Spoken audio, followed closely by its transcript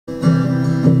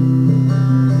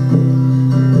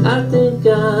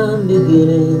think I'm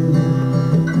beginning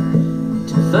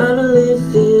to finally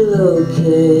feel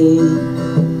okay.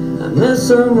 I met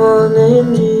someone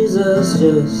named Jesus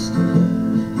just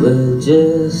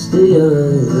the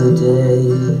other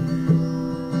day.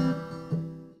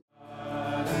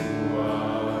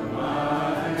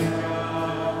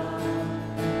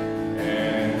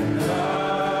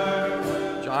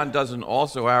 John doesn't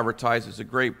also advertise it's a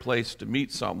great place to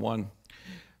meet someone,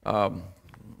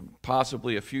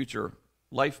 possibly a future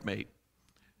life mate.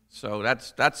 So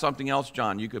that's something else,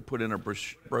 John, you could put in a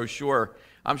brochure.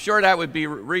 I'm sure that would be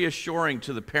reassuring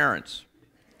to the parents.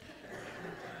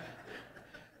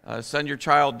 Send your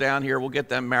child down here. We'll get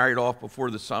them married off before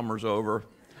the summer's over.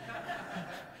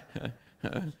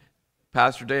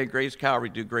 Pastor Day and Grace Calvary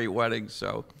do great weddings,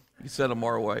 so you send them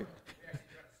our way.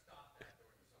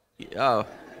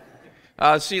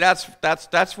 See,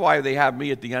 that's why they have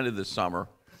me at the end of the summer,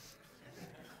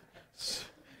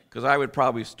 because I would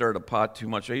probably stir the pot too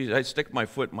much. I stick my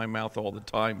foot in my mouth all the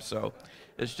time, so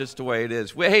it's just the way it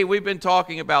is. Hey, we've been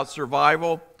talking about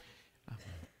survival.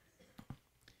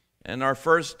 And our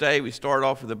first day, we started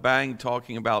off with a bang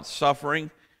talking about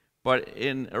suffering, but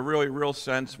in a really real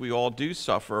sense, we all do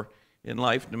suffer in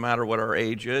life, no matter what our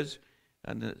age is.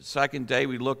 And the second day,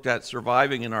 we looked at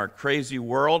surviving in our crazy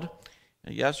world.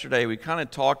 And yesterday, we kind of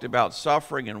talked about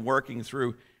suffering and working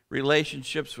through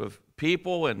relationships with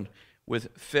people and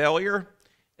with failure.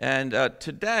 And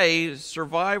today,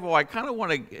 survival, I kind of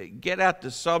want to get at the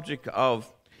subject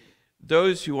of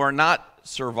those who are not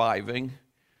surviving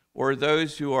or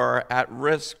those who are at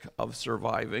risk of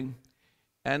surviving.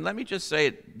 And let me just say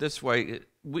it this way.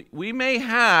 We may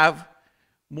have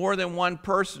more than one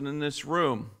person in this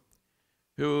room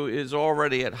who is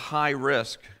already at high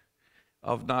risk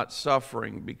of not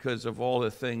suffering because of all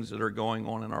the things that are going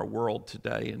on in our world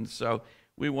today. And so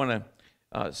we want to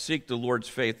seek the Lord's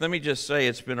faith. Let me just say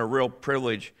it's been a real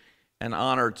privilege and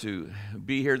honor to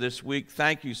be here this week.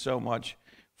 Thank you so much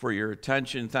for your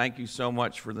attention. Thank you so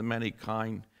much for the many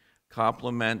kind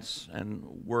compliments and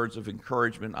words of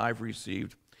encouragement I've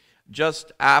received.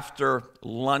 Just after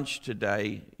lunch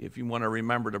today, if you want to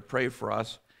remember to pray for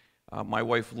us, my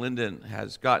wife Lyndon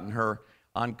has gotten her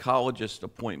oncologist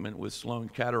appointment with Sloan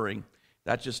Kettering.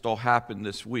 That just all happened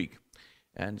this week.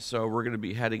 And so we're going to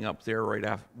be heading up there right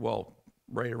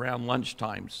around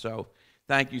lunchtime. So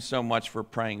thank you so much for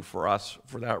praying for us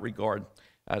for that regard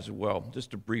as well.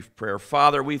 Just a brief prayer.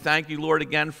 Father, we thank you, Lord,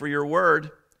 again for your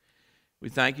word. We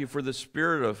thank you for the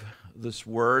spirit of this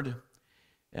word.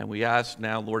 And we ask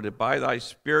now, Lord, that by thy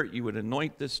Spirit you would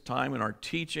anoint this time in our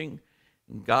teaching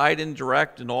and guide and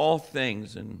direct in all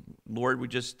things. And Lord, we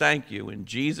just thank you. In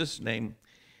Jesus' name,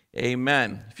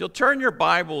 amen. If you'll turn your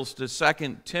Bibles to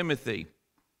 2 Timothy,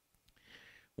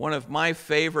 one of my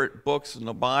favorite books in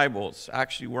the Bible. It's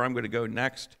actually where I'm going to go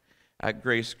next at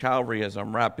Grace Calvary as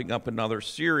I'm wrapping up another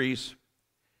series.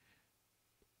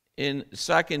 In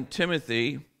 2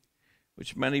 Timothy,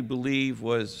 which many believe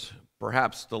was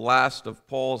perhaps the last of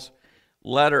Paul's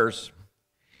letters,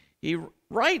 he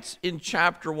writes in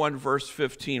chapter 1, verse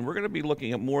 15. We're going to be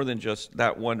looking at more than just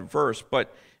that one verse,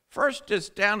 but first,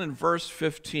 just down in verse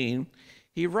 15,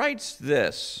 he writes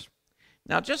this.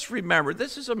 Now, just remember,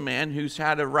 this is a man who's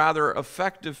had a rather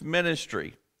effective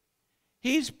ministry.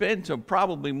 He's been to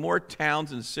probably more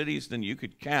towns and cities than you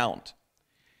could count,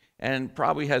 and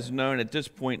probably has known at this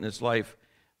point in his life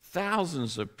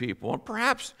thousands of people, and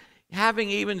perhaps having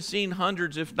even seen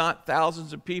hundreds, if not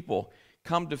thousands of people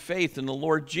come to faith in the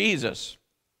Lord Jesus.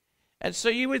 And so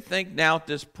you would think now at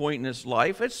this point in his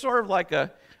life, it's sort of like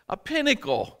a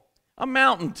pinnacle, a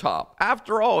mountaintop.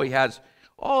 After all, he has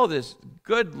all this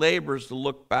good labors to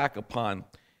look back upon.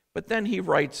 But then he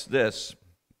writes this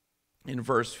in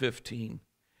verse 15.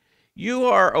 You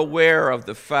are aware of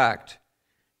the fact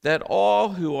that all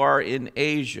who are in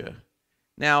Asia,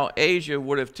 now, Asia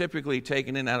would have typically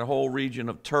taken in that whole region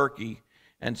of Turkey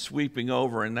and sweeping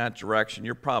over in that direction.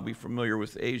 You're probably familiar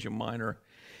with Asia Minor.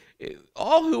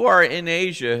 All who are in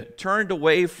Asia turned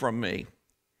away from me,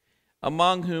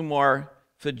 among whom are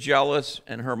Phygellus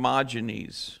and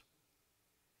Hermogenes.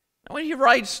 Now, when he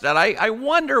writes that, I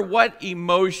wonder what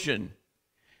emotion,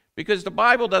 because the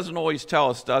Bible doesn't always tell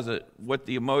us, does it, what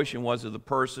the emotion was of the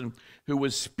person who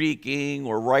was speaking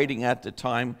or writing at the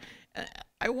time.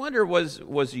 I wonder,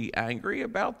 was he angry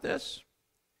about this?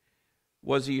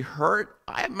 Was he hurt?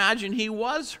 I imagine he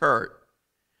was hurt.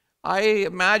 I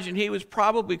imagine he was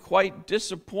probably quite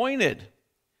disappointed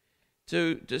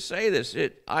to say this.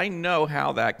 I know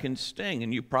how that can sting,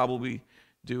 and you probably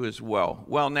do as well.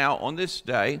 Well, now, on this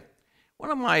day, one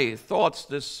of my thoughts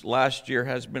this last year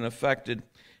has been affected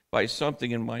by something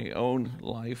in my own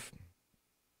life.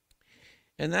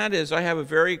 And that is, I have a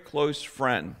very close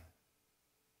friend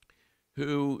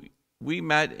who we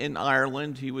met in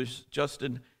Ireland. He was just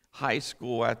in high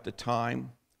school at the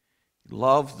time. He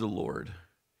loved the Lord.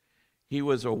 He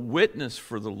was a witness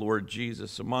for the Lord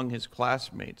Jesus among his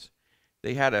classmates.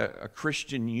 They had a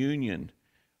Christian union,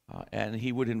 and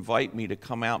he would invite me to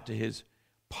come out to his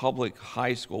public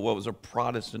high school, what was a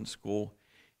Protestant school,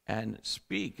 and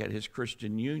speak at his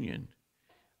Christian union.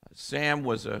 Sam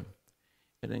was a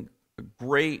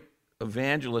great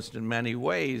evangelist in many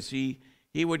ways.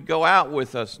 He would go out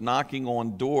with us knocking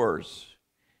on doors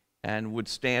and would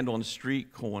stand on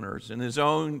street corners in his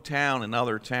own town and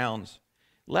other towns,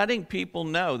 letting people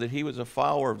know that he was a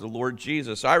follower of the Lord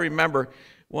Jesus. I remember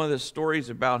one of the stories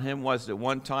about him was that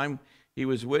one time he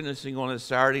was witnessing on a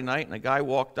Saturday night and a guy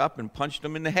walked up and punched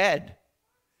him in the head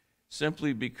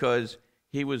simply because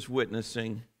he was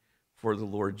witnessing for the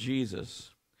Lord Jesus.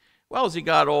 Well, as he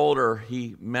got older,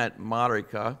 he met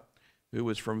Marika, who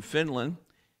was from Finland,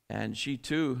 and she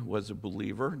too was a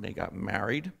believer. They got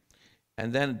married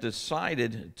and then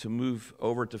decided to move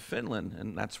over to Finland,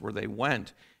 and that's where they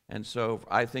went. And so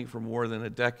I think for more than a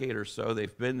decade or so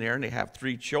they've been there, and they have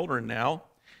 3 children now.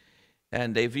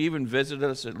 And they've even visited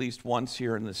us at least once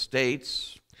here in the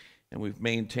States, and we've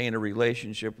maintained a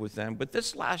relationship with them. But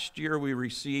this last year we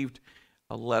received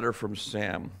a letter from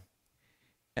Sam.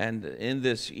 And in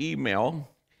this email,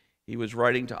 he was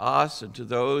writing to us and to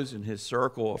those in his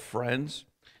circle of friends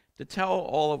to tell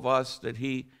all of us that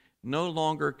he no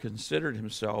longer considered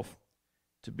himself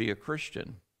to be a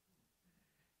Christian,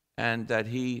 and that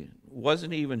he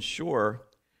wasn't even sure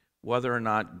whether or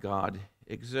not God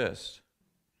exists.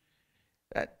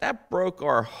 That broke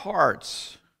our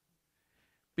hearts,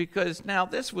 because now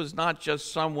this was not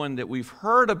just someone that we've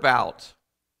heard about.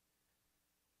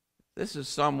 This is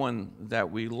someone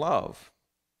that we love.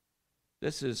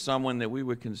 This is someone that we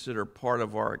would consider part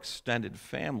of our extended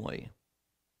family.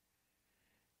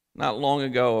 Not long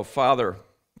ago, a father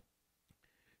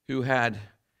who had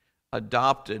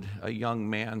adopted a young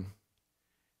man,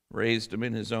 raised him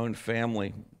in his own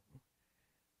family,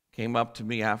 came up to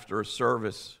me after a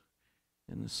service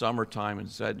in the summertime and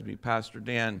said to me, "Pastor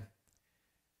Dan,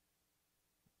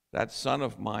 that son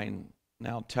of mine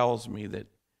now tells me that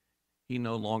he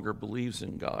no longer believes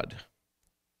in God."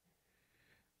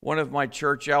 One of my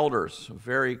church elders, a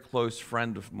very close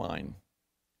friend of mine,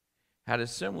 had a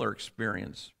similar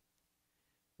experience.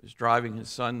 He was driving his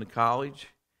son to college,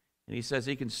 and he says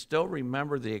he can still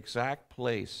remember the exact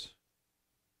place,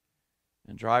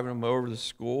 and driving him over to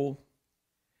school.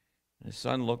 And his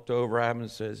son looked over at him and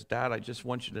says, "Dad, I just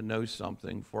want you to know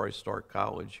something before I start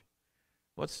college."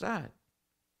 "What's that?"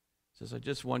 He says, "I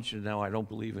just want you to know I don't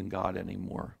believe in God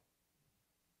anymore."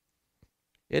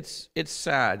 It's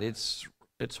sad. It's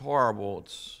horrible.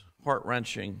 It's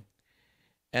heart-wrenching.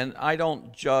 And I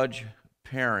don't judge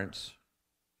parents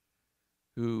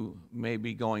who may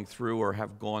be going through or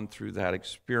have gone through that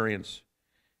experience,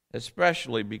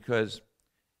 especially because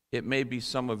it may be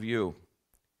some of you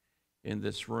in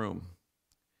this room.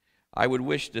 I would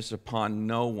wish this upon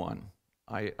no one.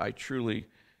 I truly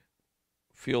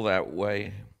feel that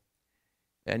way.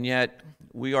 And yet,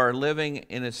 we are living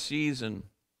in a season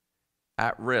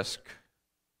at risk.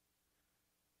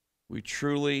 We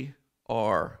truly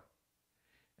are.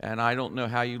 And I don't know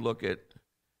how you look at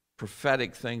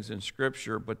prophetic things in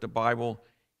Scripture, but the Bible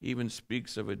even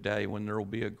speaks of a day when there will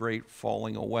be a great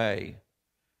falling away.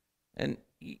 And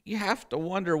you have to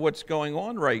wonder what's going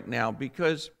on right now,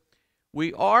 because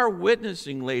we are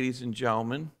witnessing, ladies and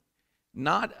gentlemen,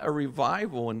 not a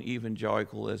revival in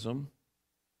evangelicalism,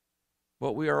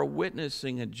 but we are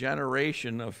witnessing a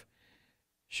generation of,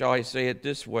 shall I say it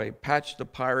this way, Patch the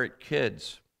Pirate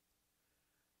kids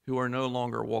who are no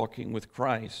longer walking with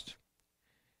Christ,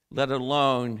 let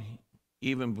alone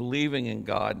even believing in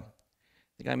God. I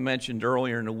think I mentioned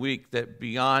earlier in the week that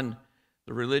beyond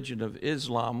the religion of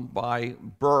Islam, by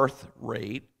birth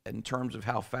rate, in terms of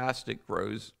how fast it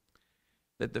grows,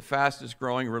 that the fastest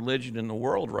growing religion in the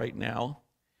world right now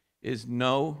is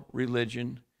no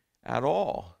religion at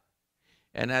all.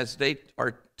 And as they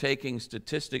are taking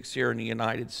statistics here in the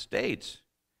United States,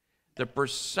 the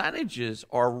percentages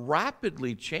are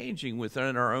rapidly changing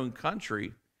within our own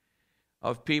country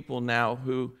of people now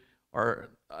who are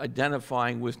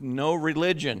identifying with no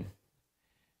religion.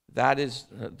 That is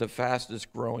the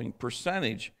fastest growing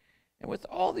percentage. And with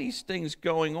all these things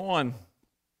going on,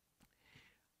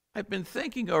 I've been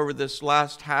thinking over this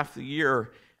last half the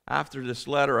year after this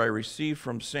letter I received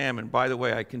from Sam, and by the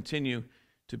way, I continue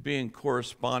to be in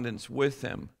correspondence with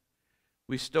him.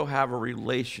 We still have a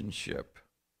relationship.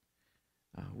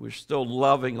 We're still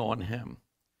loving on him.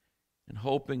 and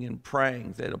hoping and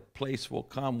praying that a place will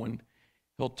come when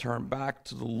he'll turn back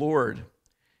to the Lord.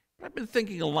 But I've been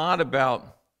thinking a lot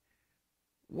about,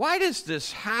 why does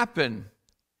this happen?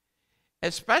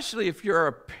 Especially if you're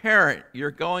a parent,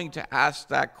 you're going to ask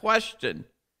that question.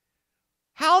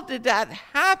 How did that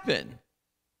happen?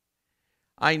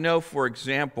 I know, for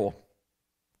example,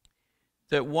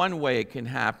 that one way it can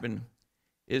happen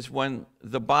is when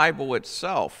the Bible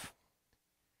itself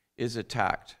is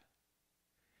attacked.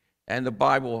 And the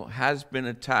Bible has been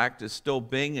attacked, is still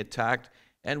being attacked,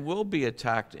 and will be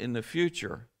attacked in the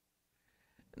future.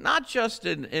 Not just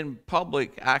in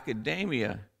public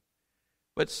academia,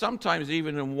 but sometimes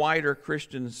even in wider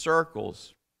Christian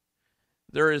circles.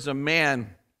 There is a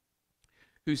man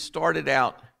who started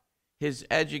out his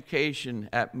education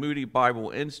at Moody Bible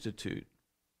Institute,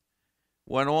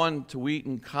 went on to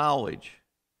Wheaton College.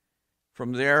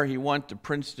 From there, he went to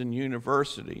Princeton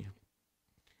University,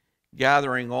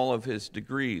 gathering all of his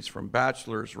degrees from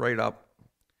bachelor's right up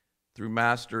through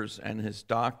master's and his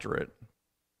doctorate.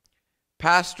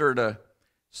 Pastored a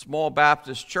small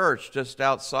Baptist church just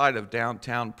outside of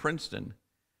downtown Princeton,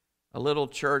 a little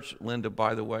church, Linda,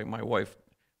 by the way, my wife,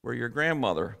 where your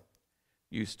grandmother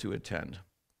used to attend.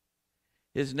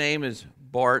 His name is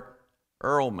Bart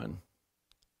Ehrlman.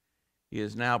 He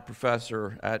is now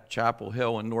professor at Chapel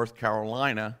Hill in North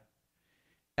Carolina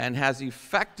and has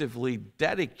effectively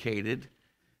dedicated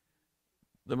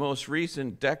the most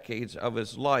recent decades of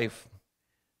his life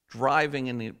driving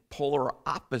in the polar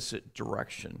opposite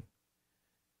direction,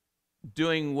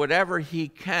 doing whatever he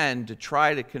can to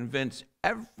try to convince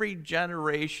every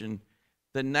generation,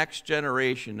 the next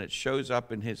generation that shows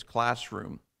up in his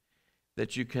classroom,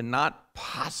 that you cannot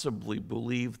possibly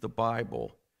believe the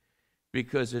Bible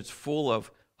because it's full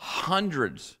of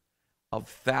hundreds of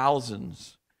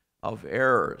thousands of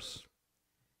errors.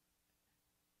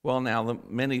 Well, now, the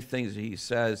many things he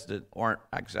says that aren't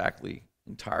exactly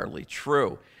entirely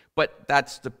true, but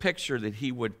that's the picture that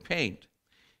he would paint.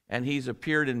 And he's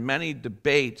appeared in many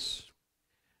debates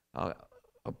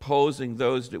opposing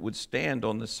those that would stand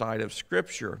on the side of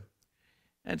Scripture.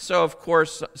 And so, of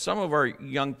course, some of our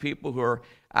young people who are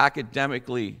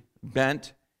academically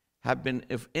bent have been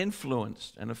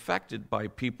influenced and affected by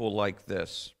people like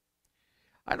this.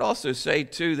 I'd also say,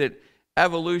 too, that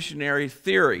evolutionary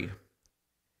theory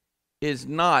is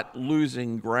not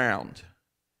losing ground,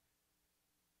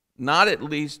 not at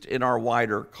least in our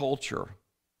wider culture.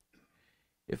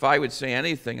 If I would say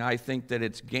anything, I think that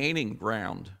it's gaining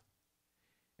ground,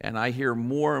 and I hear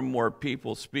more and more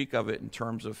people speak of it in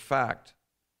terms of fact.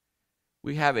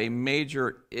 We have a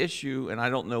major issue, and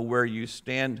I don't know where you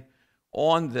stand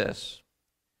on this,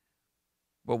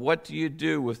 but what do you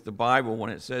do with the Bible when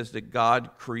it says that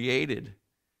God created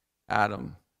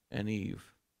Adam and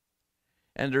Eve?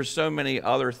 And there's so many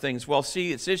other things. Well,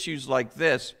 see, it's issues like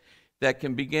this that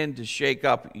can begin to shake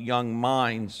up young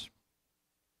minds.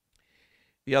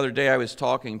 The other day I was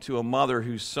talking to a mother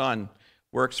whose son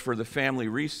works for the Family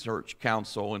Research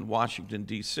Council in Washington,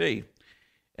 D.C.,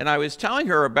 and I was telling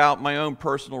her about my own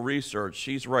personal research.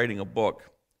 She's writing a book.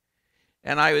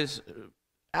 And I was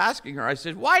asking her, I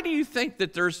said, why do you think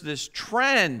that there's this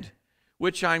trend,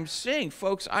 which I'm seeing?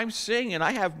 Folks, I'm seeing, and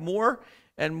I have more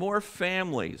and more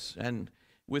families, and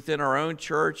within our own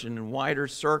church and in wider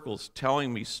circles,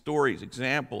 telling me stories,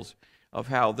 examples of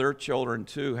how their children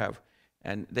too have,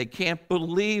 and they can't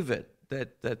believe it,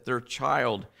 that their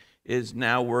child is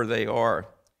now where they are.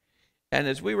 And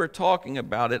as we were talking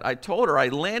about it, I told her I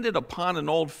landed upon an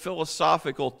old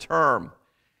philosophical term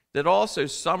that also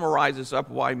summarizes up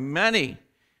why many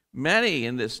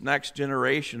in this next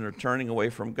generation are turning away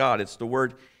from God. It's the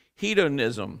word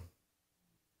hedonism.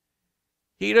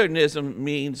 Hedonism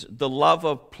means the love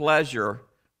of pleasure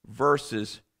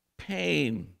versus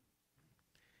pain.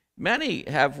 Many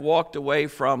have walked away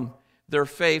from their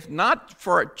faith not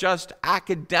for just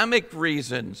academic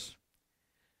reasons,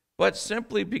 but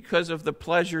simply because of the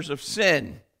pleasures of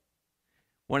sin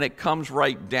when it comes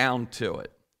right down to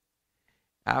it.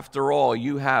 After all,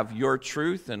 you have your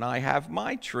truth and I have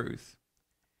my truth.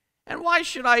 And why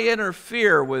should I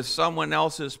interfere with someone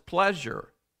else's pleasure?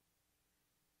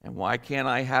 And why can't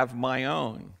I have my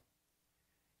own?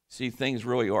 See, things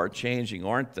really are changing,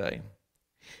 aren't they?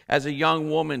 As a young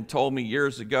woman told me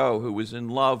years ago who was in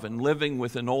love and living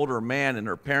with an older man, and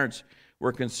her parents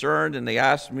were concerned, and they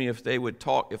asked me if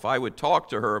I would talk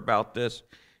to her about this.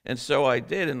 And so I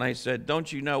did, and I said,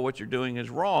 don't you know what you're doing is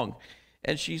wrong?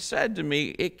 And she said to me,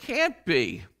 it can't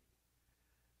be.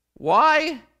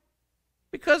 Why?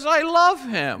 Because I love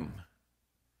him.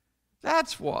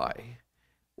 That's why.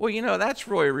 Well, you know, that's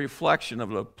really a reflection of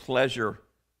the pleasure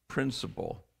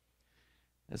principle.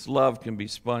 as love can be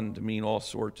spun to mean all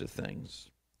sorts of things.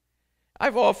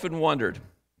 I've often wondered,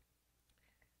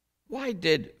 why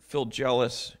did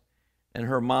Phygellus and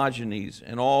Hermogenes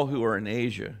and all who are in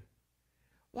Asia,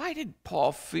 why did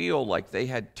Paul feel like they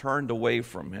had turned away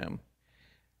from him?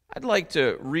 I'd like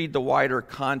to read the wider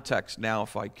context now,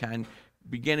 if I can,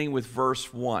 beginning with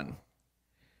verse 1.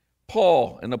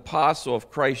 Paul, an apostle of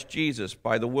Christ Jesus,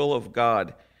 by the will of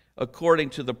God, according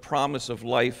to the promise of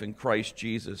life in Christ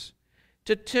Jesus,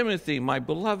 to Timothy, my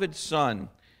beloved son,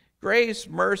 grace,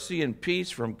 mercy, and peace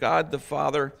from God the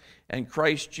Father and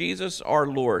Christ Jesus our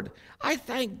Lord. I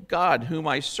thank God, whom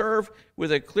I serve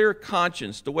with a clear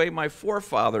conscience, the way my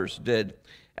forefathers did,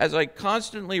 as I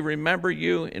constantly remember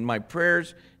you in my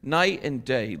prayers night and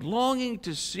day, longing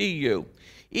to see you,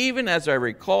 even as I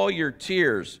recall your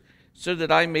tears, so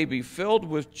that I may be filled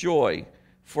with joy.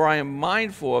 For I am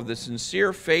mindful of the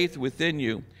sincere faith within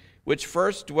you, which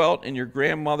first dwelt in your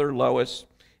grandmother Lois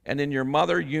and in your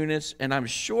mother Eunice, and I'm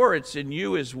sure it's in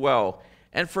you as well.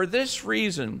 And for this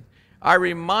reason, I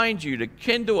remind you to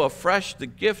kindle afresh the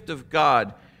gift of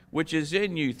God, which is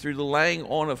in you through the laying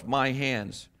on of my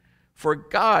hands. For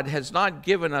God has not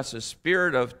given us a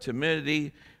spirit of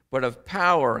timidity, but of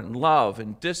power and love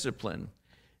and discipline.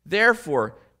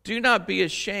 Therefore, do not be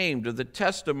ashamed of the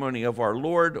testimony of our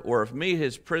Lord or of me,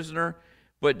 his prisoner,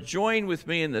 but join with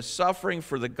me in the suffering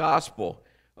for the gospel,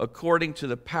 according to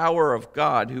the power of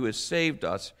God who has saved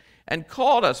us and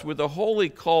called us with a holy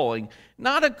calling,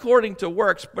 not according to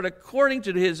works, but according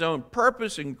to his own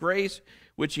purpose and grace,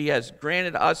 which he has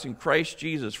granted us in Christ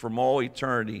Jesus from all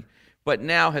eternity, but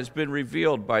now has been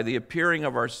revealed by the appearing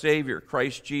of our Savior,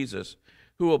 Christ Jesus,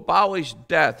 who abolished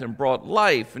death and brought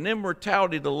life and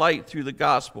immortality to light through the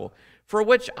gospel, for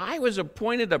which I was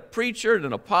appointed a preacher and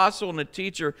an apostle and a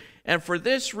teacher, and for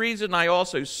this reason I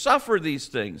also suffer these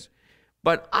things.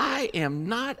 But I am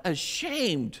not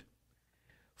ashamed,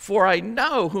 for I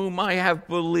know whom I have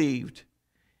believed,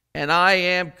 and I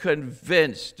am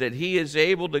convinced that he is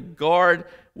able to guard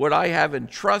what I have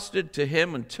entrusted to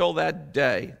him until that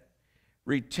day.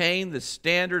 Retain the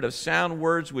standard of sound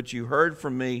words which you heard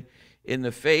from me in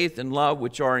the faith and love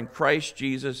which are in Christ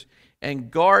Jesus, and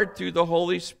guard through the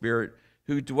Holy Spirit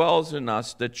who dwells in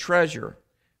us the treasure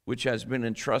which has been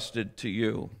entrusted to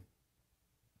you.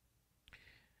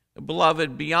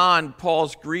 Beloved, beyond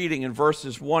Paul's greeting in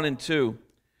verses 1 and 2,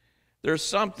 there's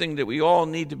something that we all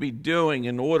need to be doing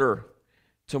in order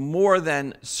to more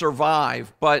than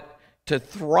survive, but to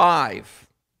thrive.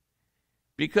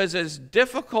 Because as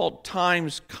difficult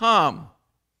times come,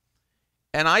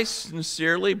 and I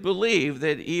sincerely believe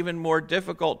that even more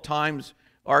difficult times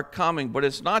are coming, but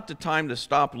it's not the time to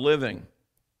stop living.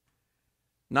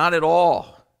 Not at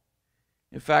all.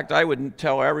 In fact, I would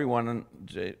tell everyone,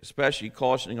 especially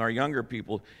cautioning our younger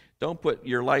people, don't put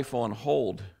your life on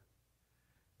hold.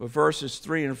 But verses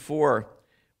 3 and 4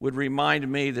 would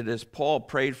remind me that as Paul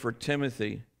prayed for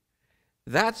Timothy,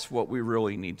 that's what we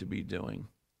really need to be doing,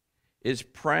 is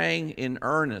praying in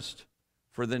earnest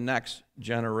for the next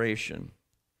generation.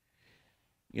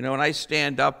 You know, when I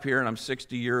stand up here and I'm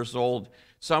 60 years old,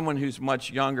 someone who's much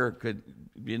younger could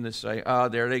begin to say, oh,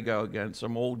 there they go again,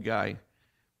 some old guy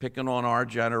picking on our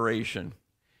generation.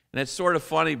 And it's sort of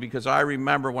funny because I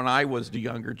remember when I was the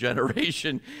younger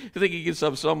generation, thinking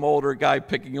of some older guy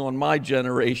picking on my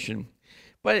generation.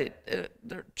 But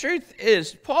the truth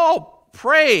is, Paul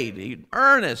prayed in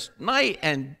earnest, night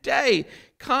and day,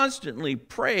 constantly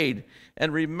prayed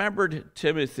and remembered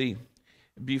Timothy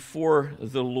before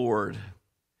the Lord.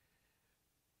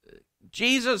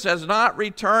 Jesus has not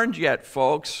returned yet,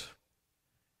 folks.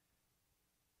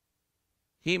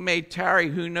 He may tarry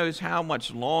who knows how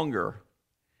much longer.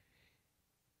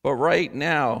 But right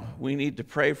now, we need to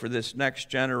pray for this next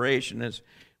generation. As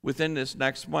within this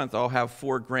next month, I'll have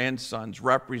 4 grandsons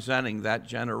representing that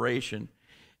generation.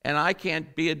 And I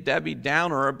can't be a Debbie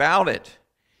Downer about it.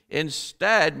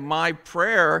 Instead, my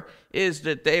prayer is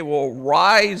that they will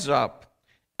rise up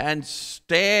and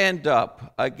stand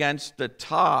up against the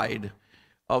tide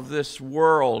of this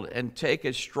world and take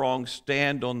a strong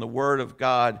stand on the Word of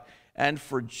God and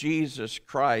for Jesus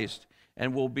Christ,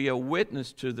 and will be a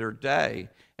witness to their day.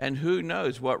 And who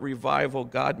knows what revival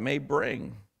God may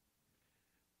bring.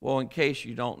 Well, in case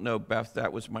you don't know, Beth,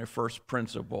 that was my first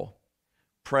principle.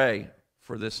 Pray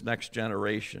for this next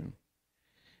generation.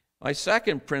 My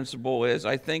second principle is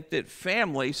I think that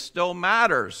family still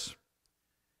matters.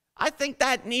 I think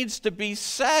that needs to be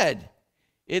said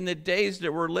in the days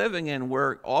that we're living in,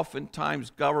 where oftentimes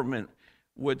government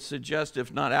would suggest,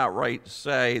 if not outright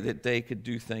say, that they could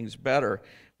do things better.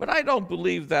 But I don't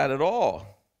believe that at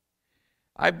all.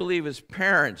 I believe as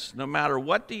parents, no matter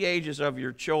what the ages of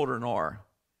your children are,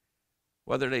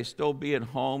 whether they still be at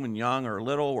home and young or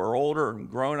little or older and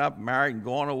grown up, married and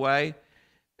gone away,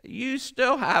 you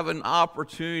still have an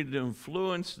opportunity to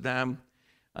influence them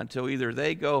until either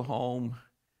they go home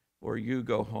or you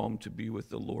go home to be with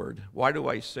the Lord. Why do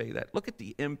I say that? Look at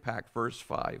the impact, verse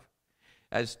 5.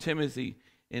 As Timothy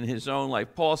in his own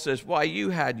life, Paul says, why, you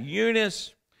had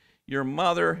Eunice, your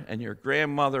mother, and your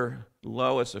grandmother,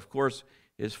 Lois. Of course,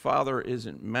 his father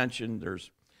isn't mentioned.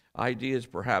 There's ideas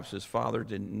perhaps his father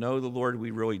didn't know the Lord.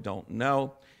 We really don't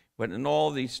know. But in all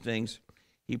these things,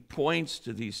 he points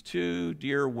to these two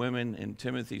dear women in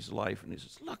Timothy's life, and he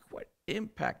says, look what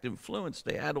impact, influence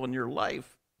they had on your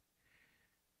life.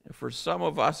 And for some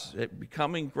of us,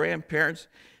 becoming grandparents,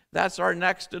 that's our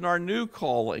next and our new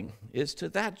calling, is to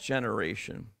that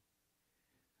generation.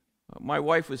 My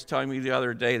wife was telling me the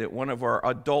other day that one of our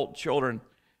adult children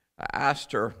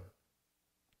asked her,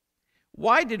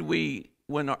 why did we,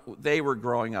 when they were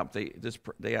growing up,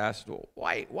 they asked,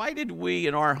 why did we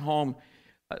in our home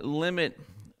limit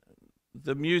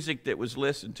the music that was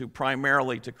listened to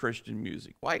primarily to Christian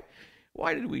music? Why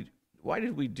did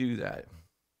we do that?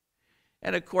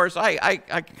 And of course, I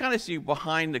can kind of see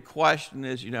behind the question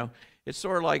is, it's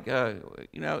sort of like,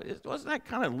 wasn't that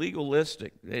kind of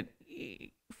legalistic?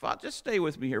 Just stay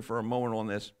with me here for a moment on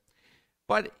this.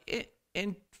 But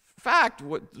in fact,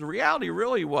 what the reality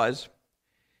really was,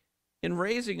 in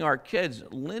raising our kids,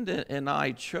 Linda and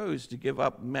I chose to give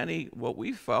up many what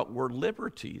we felt were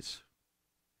liberties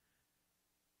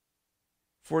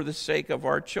for the sake of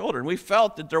our children. We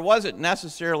felt that there wasn't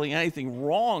necessarily anything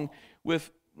wrong with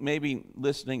maybe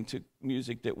listening to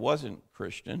music that wasn't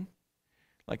Christian,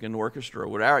 like an orchestra or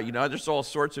whatever. There's all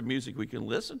sorts of music we can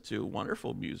listen to,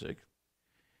 wonderful music.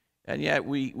 And yet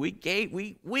we gave,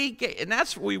 and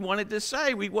that's what we wanted to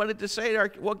say. We wanted to say to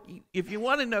our, well, if you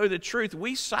want to know the truth,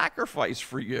 we sacrifice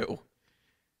for you,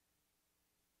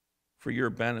 for your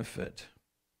benefit.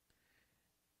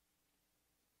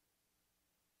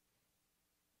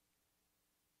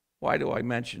 Why do I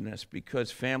mention this? Because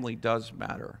family does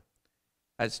matter,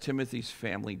 as Timothy's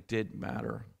family did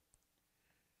matter.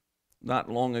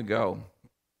 Not long ago,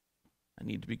 I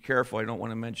need to be careful, I don't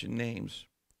want to mention names,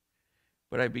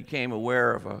 but I became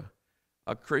aware of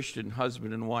a Christian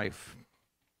husband and wife,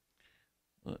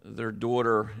 their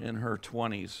daughter in her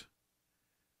 20s,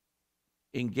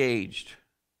 engaged.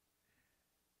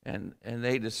 And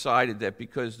they decided that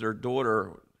because their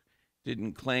daughter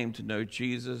didn't claim to know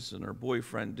Jesus and her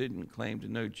boyfriend didn't claim to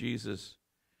know Jesus,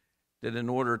 that in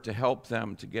order to help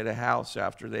them to get a house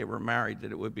after they were married,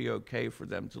 that it would be okay for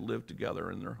them to live together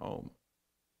in their home.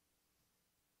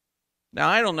 Now,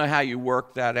 I don't know how you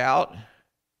work that out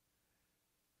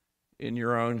in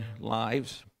your own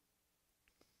lives,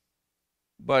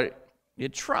 but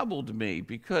it troubled me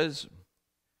because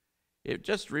it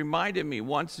just reminded me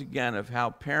once again of how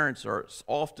parents are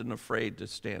often afraid to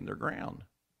stand their ground.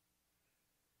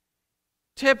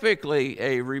 Typically,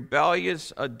 a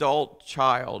rebellious adult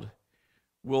child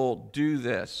will do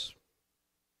this.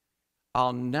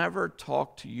 I'll never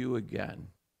talk to you again,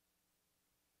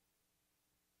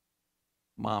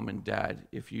 Mom and Dad,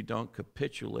 if you don't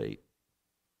capitulate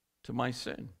to my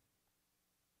sin.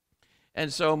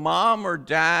 And so mom or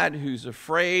dad who's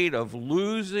afraid of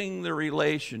losing the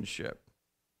relationship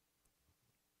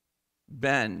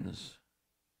bends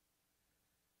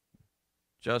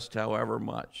just however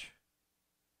much.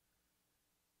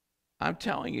 I'm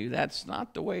telling you, that's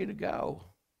not the way to go.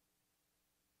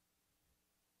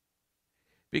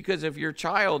 Because if your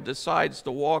child decides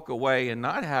to walk away and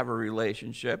not have a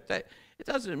relationship, that it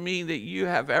doesn't mean that you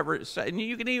have ever said, and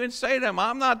you can even say to them,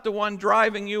 I'm not the one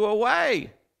driving you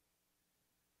away.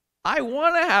 I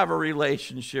want to have a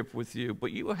relationship with you,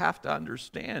 but you have to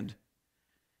understand,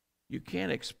 you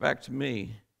can't expect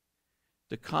me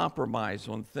to compromise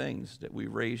on things that we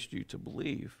raised you to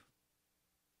believe.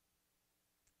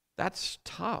 That's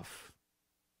tough.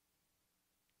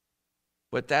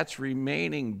 But that's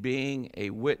remaining being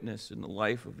a witness in the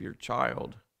life of your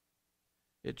child.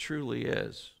 It truly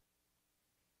is.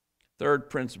 Third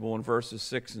principle in verses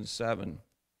 6 and 7.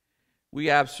 We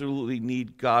absolutely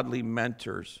need godly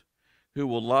mentors who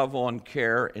will love on,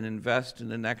 care, and invest in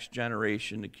the next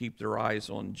generation to keep their eyes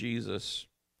on Jesus.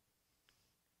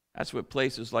 That's what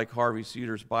places like Harvey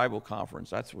Cedar's Bible Conference,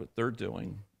 that's what they're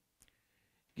doing.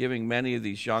 Giving many of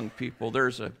these young people,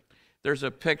 there's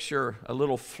a picture, a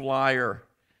little flyer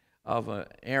of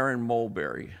Aaron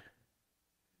Mulberry.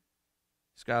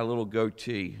 He's got a little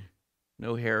goatee,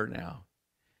 no hair now.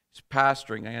 He's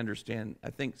pastoring, I understand, I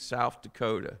think South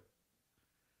Dakota.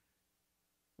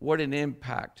 What an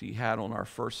impact he had on our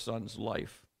first son's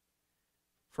life.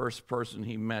 First person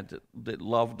he met that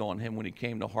loved on him when he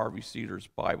came to Harvey Cedar's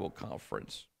Bible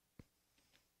conference.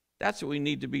 That's what we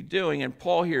need to be doing. And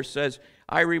Paul here says,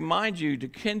 I remind you to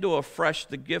kindle afresh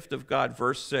the gift of God,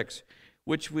 verse 6,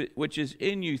 which is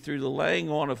in you through the laying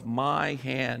on of my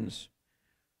hands.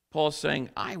 Paul's saying,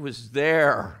 I was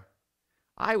there.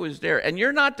 I was there. And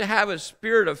you're not to have a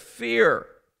spirit of fear.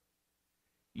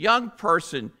 Young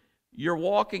person, you're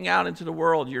walking out into the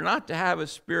world. You're not to have a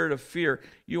spirit of fear.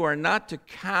 You are not to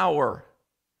cower,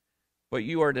 but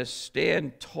you are to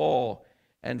stand tall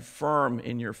and firm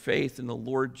in your faith in the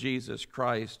Lord Jesus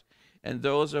Christ. And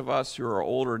those of us who are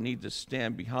older need to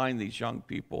stand behind these young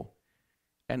people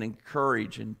and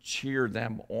encourage and cheer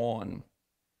them on.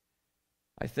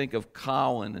 I think of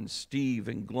Colin and Steve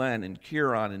and Glenn and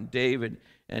Kieran and David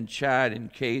and Chad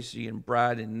and Casey and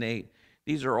Brad and Nate.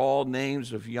 These are all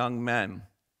names of young men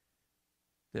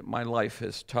that my life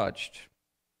has touched.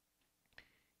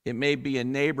 It may be a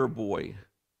neighbor boy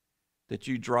that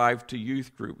you drive to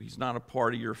youth group. He's not a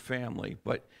part of your family,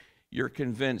 but you're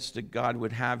convinced that God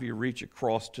would have you reach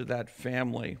across to that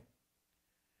family.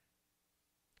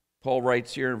 Paul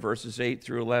writes here in verses 8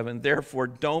 through 11, therefore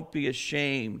don't be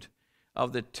ashamed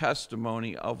of the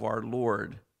testimony of our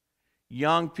Lord.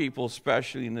 Young people,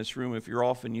 especially in this room, if you're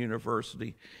off in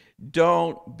university,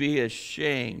 don't be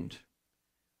ashamed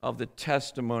of the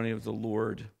testimony of the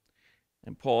Lord.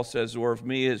 And Paul says, or of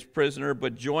me as prisoner,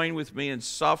 but join with me in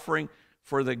suffering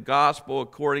for the gospel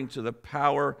according to the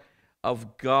power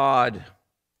of God. I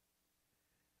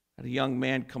had a young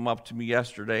man come up to me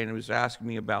yesterday and he was asking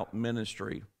me about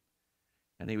ministry.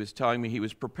 And he was telling me he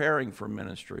was preparing for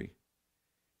ministry.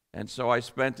 And so I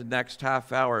spent the next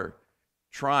half hour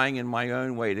trying in my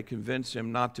own way to convince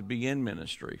him not to be in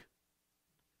ministry.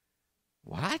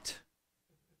 What?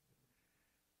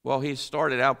 Well, he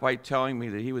started out by telling me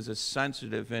that he was a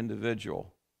sensitive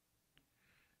individual.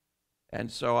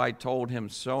 And so I told him,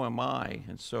 so am I.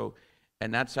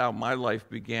 And that's how my life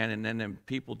began. And then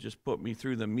people just put me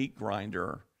through the meat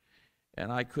grinder.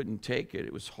 And I couldn't take it.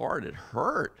 It was hard. It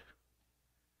hurt.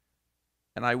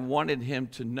 And I wanted him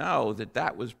to know that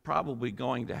that was probably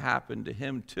going to happen to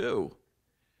him too.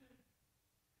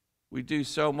 We do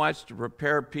so much to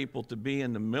prepare people to be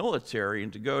in the military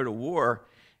and to go to war.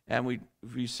 And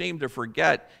we seem to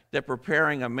forget that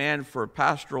preparing a man for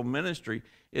pastoral ministry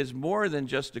is more than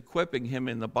just equipping him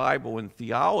in the Bible and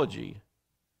theology,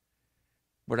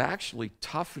 but actually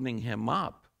toughening him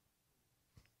up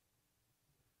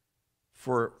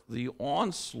for the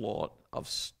onslaught of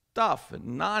stuff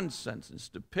and nonsense and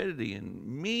stupidity and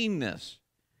meanness,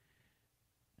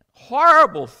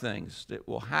 horrible things that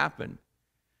will happen.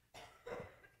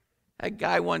 That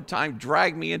guy one time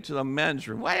dragged me into the men's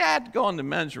room. Why did I have to go in the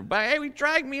men's room? But he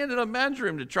dragged me into the men's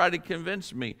room to try to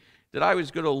convince me that I was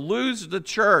going to lose the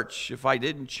church if I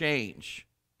didn't change.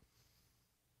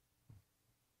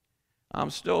 I'm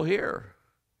still here.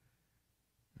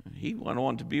 He went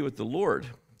on to be with the Lord.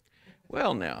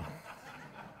 Well, now.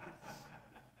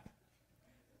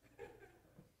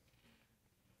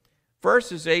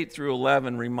 Verses 8 through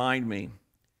 11 remind me,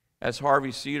 as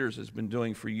Harvey Cedars has been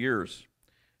doing for years,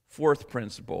 fourth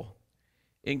principle,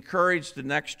 encourage the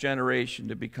next generation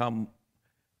to become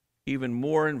even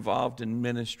more involved in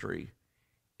ministry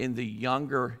in the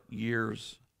younger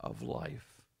years of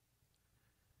life.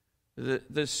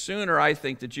 The sooner I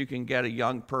think that you can get a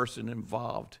young person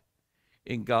involved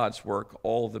in God's work,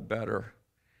 all the better.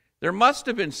 There must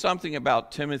have been something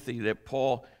about Timothy that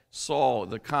Paul saw,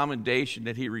 the commendation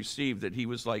that he received, that he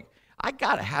was like, I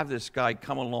got to have this guy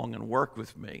come along and work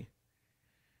with me.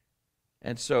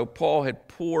 And so Paul had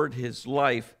poured his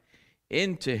life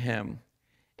into him.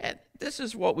 And this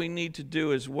is what we need to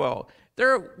do as well.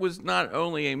 There was not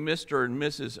only a Mr. and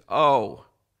Mrs. O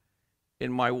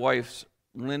in my wife's,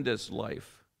 Linda's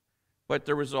life, but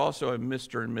there was also a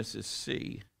Mr. and Mrs.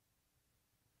 C.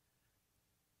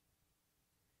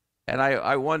 And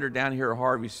I wonder down here at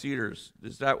Harvey Cedars,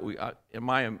 am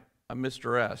I a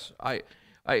Mr. S?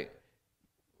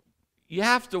 You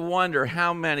have to wonder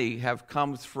how many have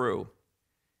come through,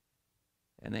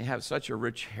 and they have such a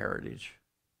rich heritage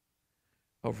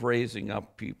of raising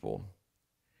up people.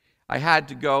 I had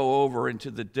to go over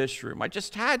into the dish room. I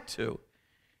just had to,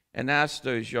 and ask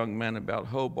those young men about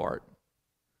Hobart.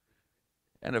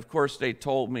 And of course, they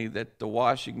told me that the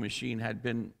washing machine had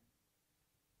been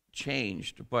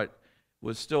changed, but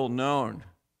was still known,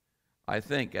 I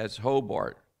think, as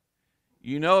Hobart.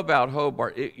 You know about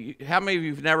Hobart. How many of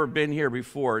you have never been here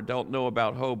before don't know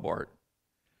about Hobart?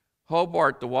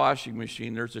 Hobart, the washing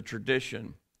machine, there's a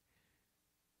tradition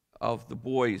of the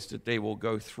boys that they will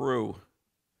go through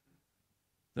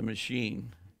the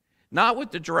machine. Not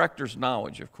with the director's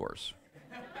knowledge, of course.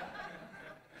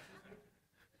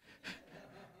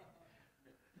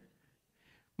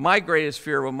 My greatest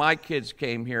fear when my kids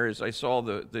came here is I saw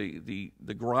the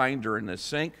grinder in the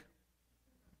sink,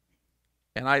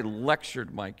 and I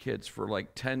lectured my kids for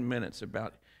like 10 minutes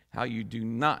about how you do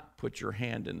not put your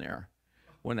hand in there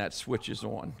when that switch is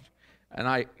on.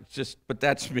 And but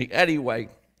that's me. Anyway,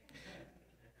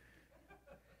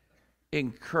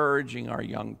 encouraging our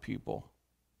young people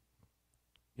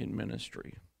in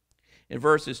ministry. In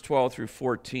verses 12 through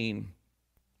 14,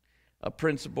 a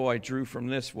principle I drew from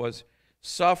this was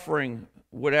suffering,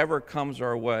 whatever comes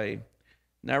our way,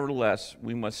 nevertheless,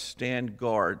 we must stand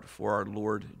guard for our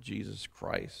Lord Jesus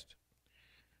Christ.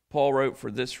 Paul wrote,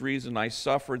 "For this reason I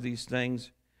suffer these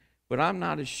things, but I'm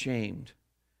not ashamed."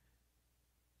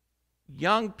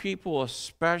 Young people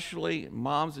especially,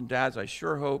 moms and dads, I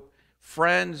sure hope,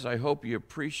 friends, I hope you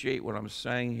appreciate what I'm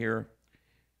saying here.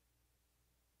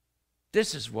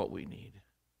 This is what we need.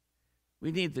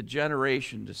 We need the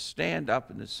generation to stand up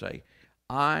and to say,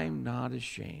 I'm not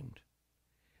ashamed.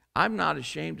 I'm not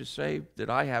ashamed to say that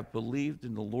I have believed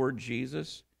in the Lord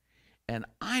Jesus, and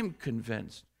I'm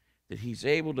convinced that he's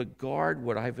able to guard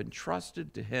what I've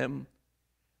entrusted to him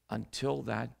until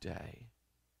that day.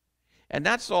 And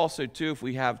that's also, too, if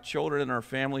we have children in our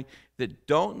family that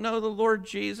don't know the Lord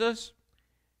Jesus,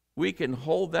 we can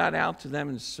hold that out to them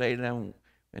and say to them,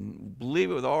 and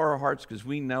believe it with all our hearts because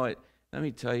we know it. Let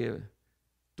me tell you,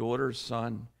 daughter,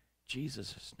 son,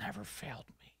 Jesus has never failed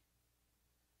me.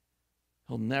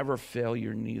 He'll never fail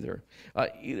you neither.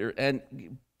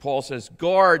 And Paul says,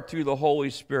 guard through the Holy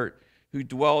Spirit who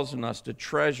dwells in us the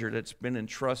treasure that's been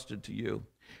entrusted to you.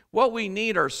 What we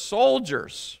need are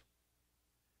soldiers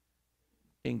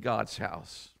in God's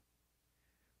house.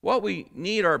 What we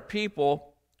need are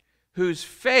people whose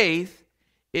faith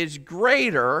is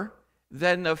greater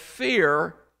than the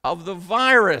fear of the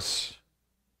virus.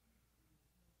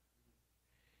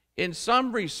 In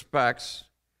some respects,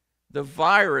 the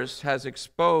virus has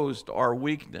exposed our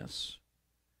weakness.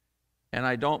 And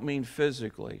I don't mean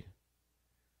physically,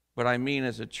 but I mean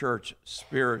as a church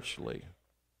spiritually.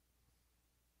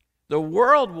 The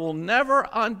world will never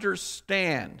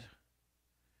understand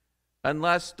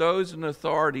unless those in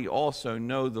authority also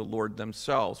know the Lord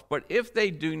themselves. But if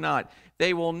they do not,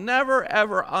 they will never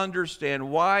ever understand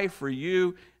why for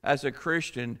you as a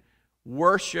Christian,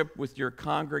 worship with your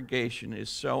congregation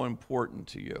is so important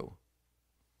to you.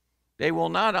 They will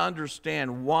not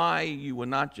understand why you will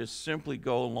not just simply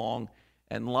go along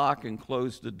and lock and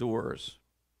close the doors.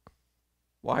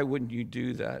 Why wouldn't you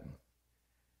do that?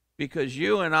 Because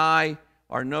you and I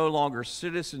are no longer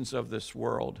citizens of this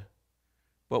world,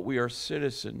 but we are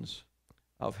citizens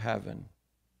of heaven.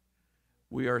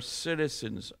 We are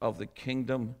citizens of the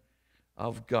kingdom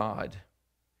of God.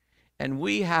 And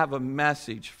we have a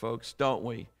message, folks, don't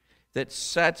we, that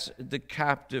sets the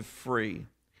captive free.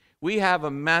 We have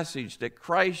a message that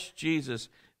Christ Jesus,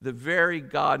 the very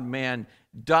God-man,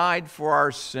 died for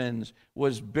our sins,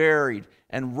 was buried,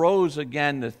 and rose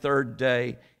again the third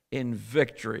day in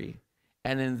victory.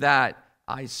 And in that,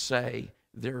 I say,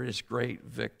 there is great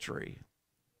victory.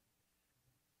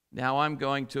 Now I'm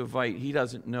going to invite, he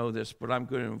doesn't know this, but I'm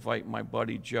going to invite my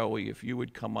buddy Joey, if you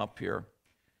would come up here.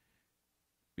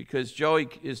 Because Joey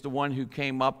is the one who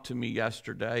came up to me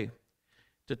yesterday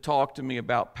to talk to me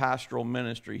about pastoral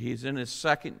ministry. He's in his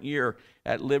second year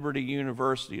at Liberty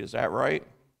University, is that right?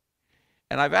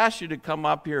 And I've asked you to come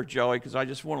up here, Joey, because I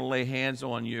just want to lay hands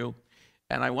on you.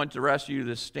 And I want the rest of you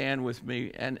to stand with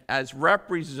me. And as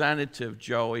representative,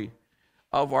 Joey,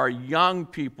 of our young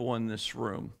people in this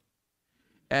room,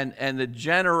 and the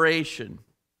generation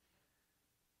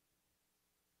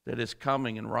that is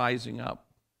coming and rising up,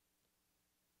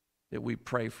 that we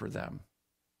pray for them.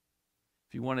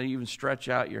 If you want to even stretch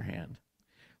out your hand.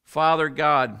 Father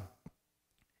God,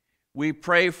 we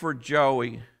pray for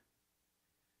Joey,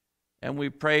 and we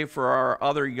pray for our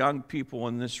other young people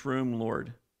in this room,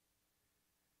 Lord.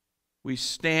 We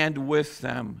stand with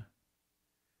them,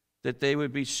 that they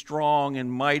would be strong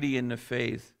and mighty in the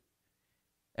faith,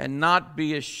 and not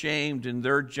be ashamed in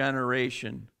their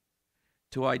generation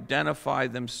to identify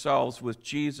themselves with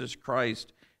Jesus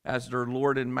Christ as their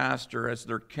Lord and Master, as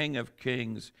their King of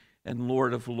Kings and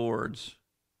Lord of Lords.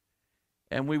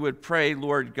 And we would pray,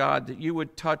 Lord God, that you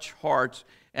would touch hearts.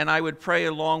 And I would pray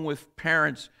along with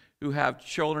parents who have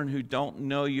children who don't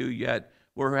know you yet,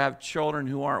 or who have children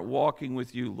who aren't walking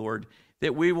with you, Lord,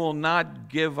 that we will not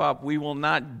give up, we will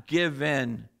not give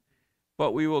in,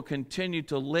 but we will continue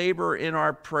to labor in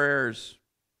our prayers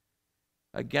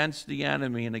against the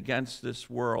enemy and against this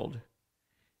world.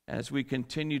 as we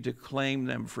continue to claim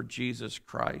them for Jesus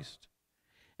Christ.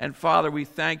 And Father, we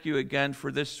thank you again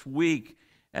for this week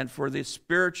and for the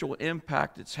spiritual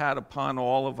impact it's had upon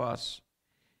all of us.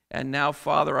 And now,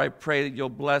 Father, I pray that you'll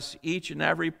bless each and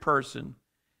every person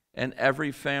and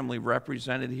every family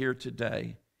represented here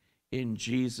today. In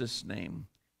Jesus' name,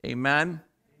 amen,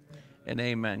 and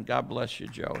amen. God bless you,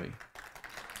 Joey.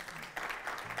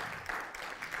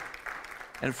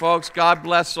 And folks, God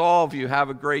bless all of you. Have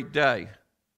a great day.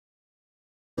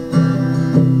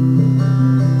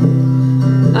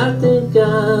 I think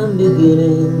I'm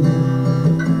beginning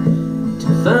to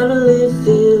finally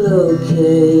feel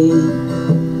okay.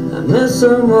 I met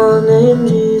someone named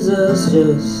Jesus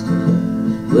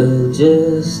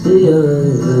just the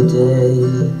other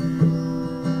day.